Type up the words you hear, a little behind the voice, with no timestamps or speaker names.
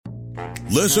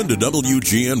Listen to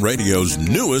WGN Radio's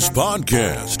newest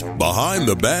podcast, Behind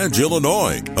the Badge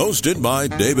Illinois, hosted by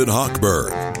David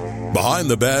Hochberg. Behind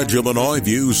the Badge Illinois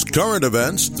views current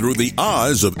events through the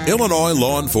eyes of Illinois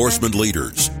law enforcement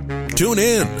leaders. Tune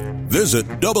in. Visit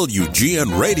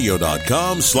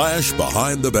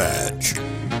WGNRadio.com/Behind the Badge.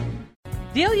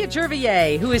 Delia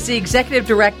Gervier, who is the executive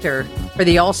director for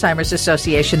the Alzheimer's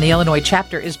Association, the Illinois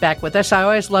chapter, is back with us. I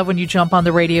always love when you jump on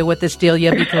the radio with us,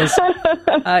 Delia, because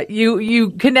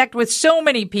you connect with so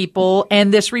many people.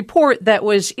 And this report that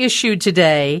was issued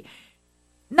today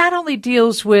not only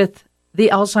deals with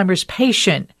the Alzheimer's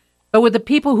patient, but with the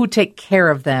people who take care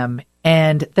of them.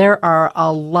 And there are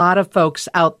a lot of folks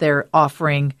out there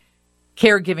offering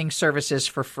caregiving services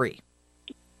for free.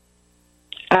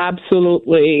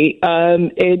 Absolutely.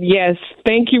 And yes,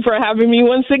 thank you for having me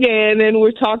once again. And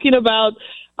we're talking about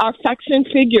our facts and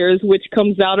figures, which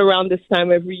comes out around this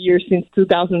time every year since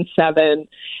 2007.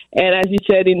 And as you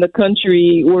said, in the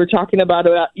country, we're talking about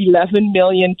 11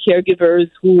 million caregivers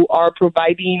who are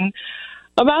providing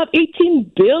about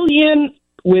 18 billion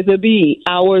with a B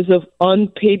hours of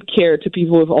unpaid care to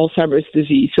people with Alzheimer's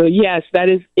disease. So yes, that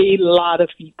is a lot of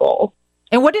people.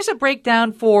 And what does it break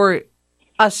down for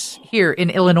us here in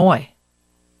Illinois?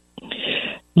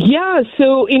 Yeah,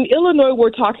 so in Illinois, we're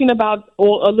talking about a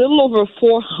little over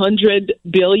 400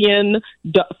 million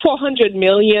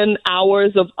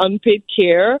hours of unpaid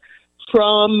care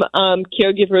from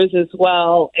caregivers as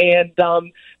well. And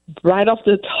right off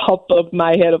the top of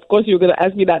my head, of course, you're going to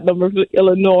ask me that number for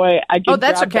Illinois. I can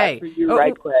that's grab okay. That for you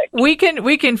right quick. We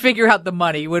can figure out the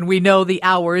money when we know the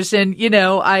hours. And, you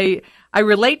know, I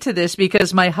relate to this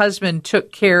because my husband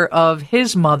took care of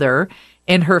his mother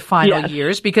in her final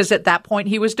years, because at that point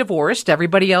he was divorced.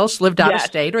 Everybody else lived out of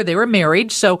state or they were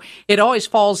married. So it always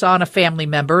falls on a family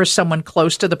member or someone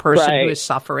close to the person who is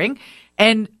suffering.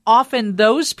 And often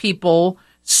those people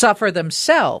suffer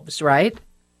themselves, right?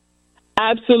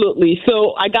 Absolutely.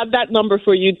 So I got that number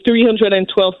for you,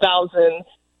 312,000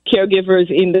 caregivers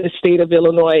in the state of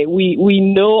Illinois. We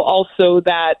know also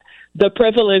that the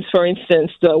prevalence, for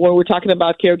instance, when we're talking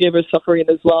about caregivers suffering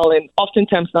as well, and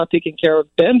oftentimes not taking care of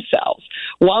themselves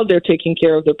while they're taking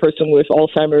care of the person with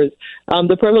Alzheimer's,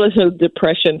 the prevalence of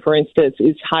depression, for instance,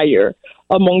 is higher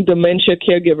among dementia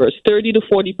caregivers, 30 to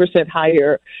 40%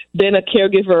 higher than a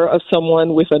caregiver of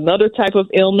someone with another type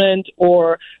of ailment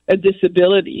or a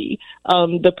disability.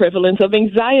 The prevalence of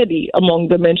anxiety among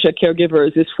dementia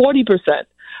caregivers is 40%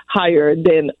 higher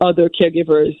than other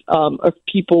caregivers of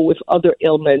people with other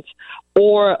ailments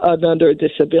or another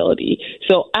disability.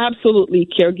 So absolutely,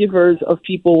 caregivers of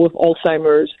people with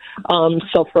Alzheimer's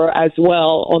suffer as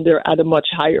well at a much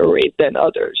higher rate than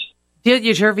others.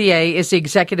 Delia Gervier is the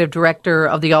executive director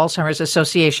of the Alzheimer's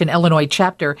Association Illinois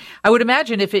chapter. I would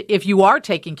imagine if you are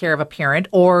taking care of a parent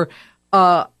or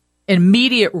an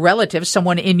immediate relative,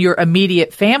 someone in your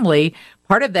immediate family,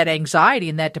 part of that anxiety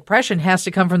and that depression has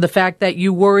to come from the fact that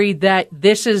you worry that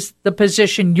this is the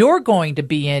position you're going to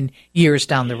be in years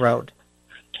down the road.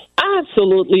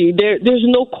 Absolutely. There's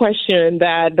no question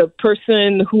that the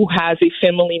person who has a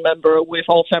family member with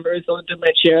Alzheimer's or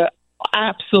dementia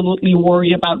absolutely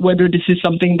worry about whether this is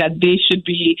something that they should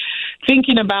be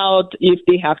thinking about. If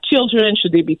they have children,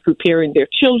 should they be preparing their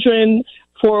children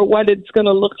for what it's going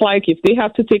to look like? If they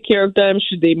have to take care of them,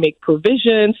 should they make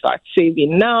provisions, start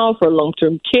saving now for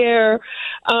long-term care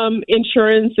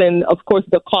insurance? And, of course,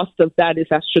 the cost of that is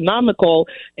astronomical.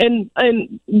 And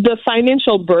the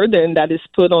financial burden that is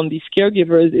put on these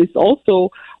caregivers is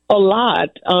also a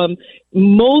lot.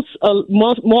 More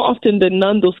often than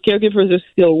none, those caregivers are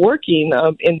still working.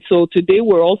 And so today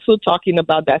we're also talking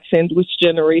about that sandwich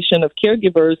generation of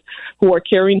caregivers who are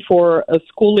caring for a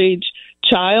school-age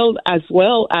child as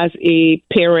well as a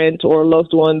parent or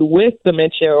loved one with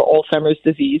dementia or Alzheimer's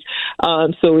disease.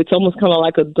 So it's almost kind of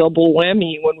like a double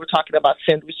whammy when we're talking about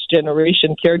sandwich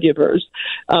generation caregivers.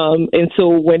 And so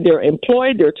when they're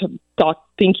employed, they're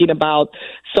thinking about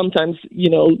sometimes,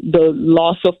 the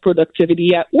loss of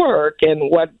productivity at work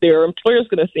and what their employer is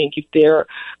going to think if they're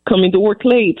coming to work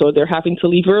late or they're having to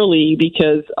leave early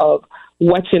because of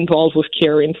what's involved with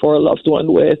caring for a loved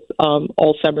one with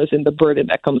Alzheimer's and the burden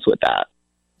that comes with that.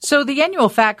 So the annual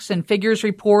facts and figures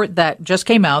report that just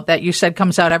came out, that you said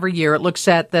comes out every year, it looks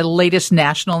at the latest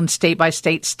national and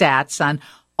state-by-state stats on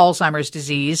Alzheimer's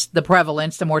disease, the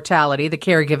prevalence, the mortality, the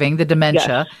caregiving, the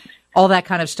dementia, all that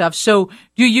kind of stuff. So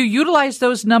do you utilize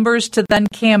those numbers to then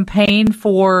campaign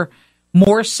for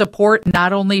more support,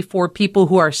 not only for people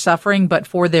who are suffering, but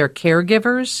for their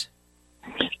caregivers?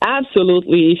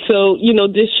 Absolutely. So,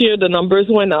 this year the numbers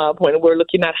went up when we're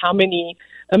looking at how many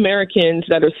Americans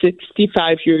that are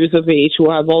 65 years of age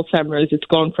who have Alzheimer's. It's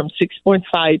gone from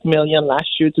 6.5 million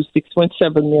last year to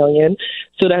 6.7 million.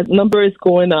 So that number is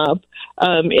going up.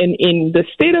 And in the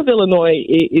state of Illinois,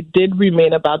 it did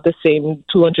remain about the same,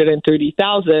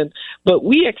 230,000. But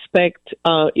we expect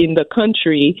in the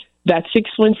country that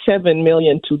 6.7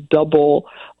 million to double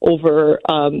over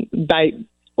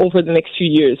the next few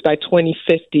years. By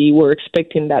 2050, we're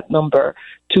expecting that number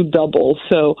to double.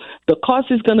 So the cost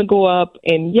is going to go up.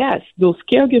 And yes, those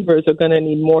caregivers are going to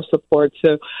need more support.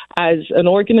 So as an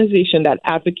organization that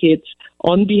advocates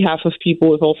on behalf of people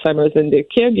with Alzheimer's and their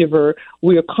caregiver,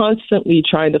 we are constantly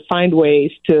trying to find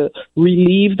ways to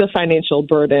relieve the financial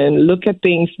burden, look at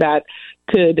things that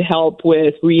could help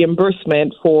with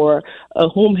reimbursement for a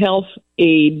home health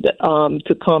aide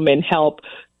to come and help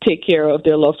take care of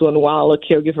their loved one while a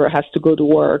caregiver has to go to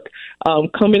work,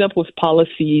 coming up with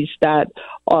policies that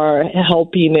are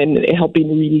helping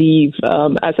relieve,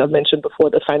 as I've mentioned before,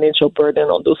 the financial burden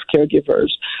on those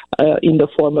caregivers in the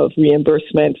form of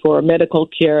reimbursement for medical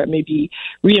care, maybe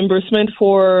reimbursement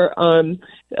for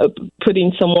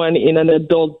putting someone in an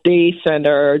adult day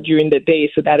center during the day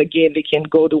so that, again, they can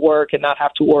go to work and not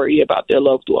have to worry about their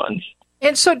loved ones.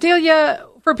 And so, Delia,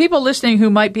 for people listening who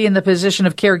might be in the position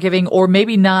of caregiving or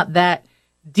maybe not that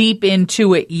deep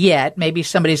into it yet, maybe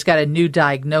somebody's got a new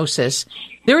diagnosis,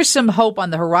 there is some hope on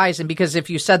the horizon because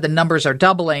if you said the numbers are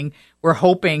doubling, we're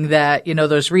hoping that,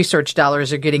 those research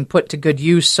dollars are getting put to good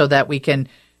use so that we can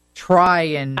try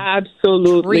and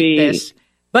treat this.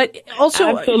 But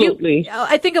also,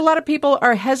 I think a lot of people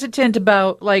are hesitant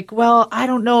about I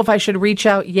don't know if I should reach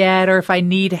out yet or if I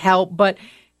need help. But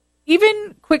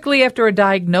even quickly after a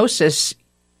diagnosis,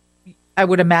 I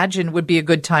would imagine would be a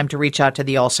good time to reach out to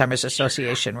the Alzheimer's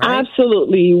Association, right?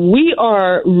 Absolutely. We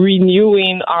are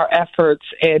renewing our efforts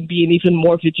and being even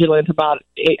more vigilant about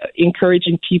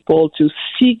encouraging people to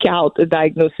seek out a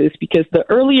diagnosis because the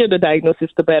earlier the diagnosis,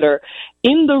 the better.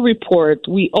 In the report,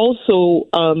 we also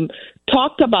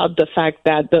talked about the fact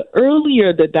that the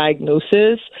earlier the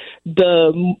diagnosis,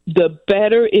 the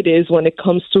better it is when it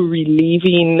comes to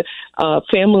relieving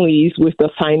families with the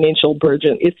financial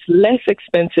burden. It's less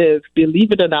expensive,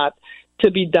 believe it or not, to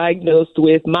be diagnosed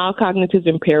with mild cognitive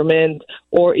impairment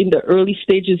or in the early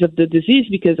stages of the disease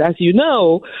because, as you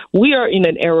know, we are in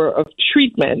an era of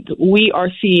treatment. We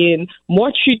are seeing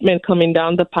more treatment coming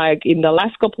down the pike. In the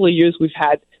last couple of years, we've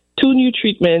had 2 new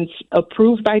treatments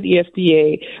approved by the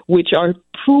FDA, which are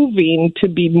proving to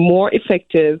be more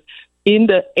effective in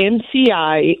the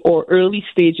MCI or early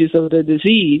stages of the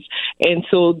disease. And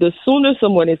so the sooner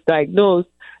someone is diagnosed,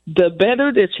 the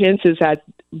better the chances at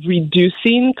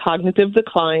reducing cognitive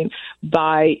decline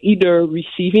by either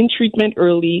receiving treatment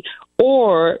early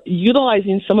or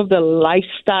utilizing some of the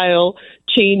lifestyle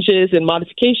changes and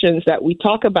modifications that we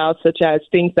talk about, such as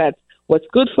things that what's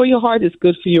good for your heart is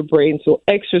good for your brain. So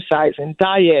exercise and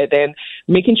diet and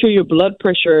making sure your blood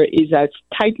pressure is as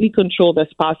tightly controlled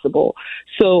as possible.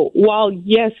 So while,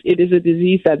 yes, it is a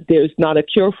disease that there's not a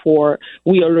cure for,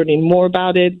 we are learning more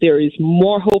about it. There is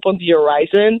more hope on the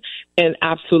horizon. And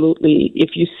absolutely,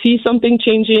 if you see something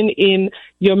changing in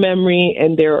your memory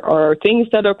and there are things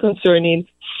that are concerning,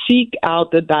 seek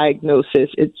out the diagnosis.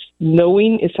 It's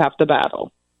knowing is half the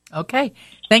battle. Okay.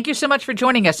 Thank you so much for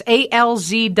joining us.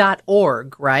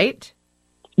 ALZ.org, right?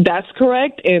 That's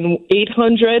correct. And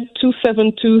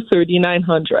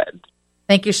 800-272-3900.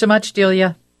 Thank you so much,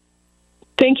 Delia.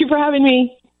 Thank you for having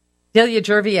me. Delia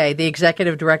Jervier, the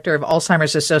Executive Director of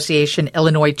Alzheimer's Association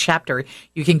Illinois Chapter.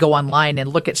 You can go online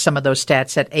and look at some of those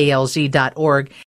stats at ALZ.org.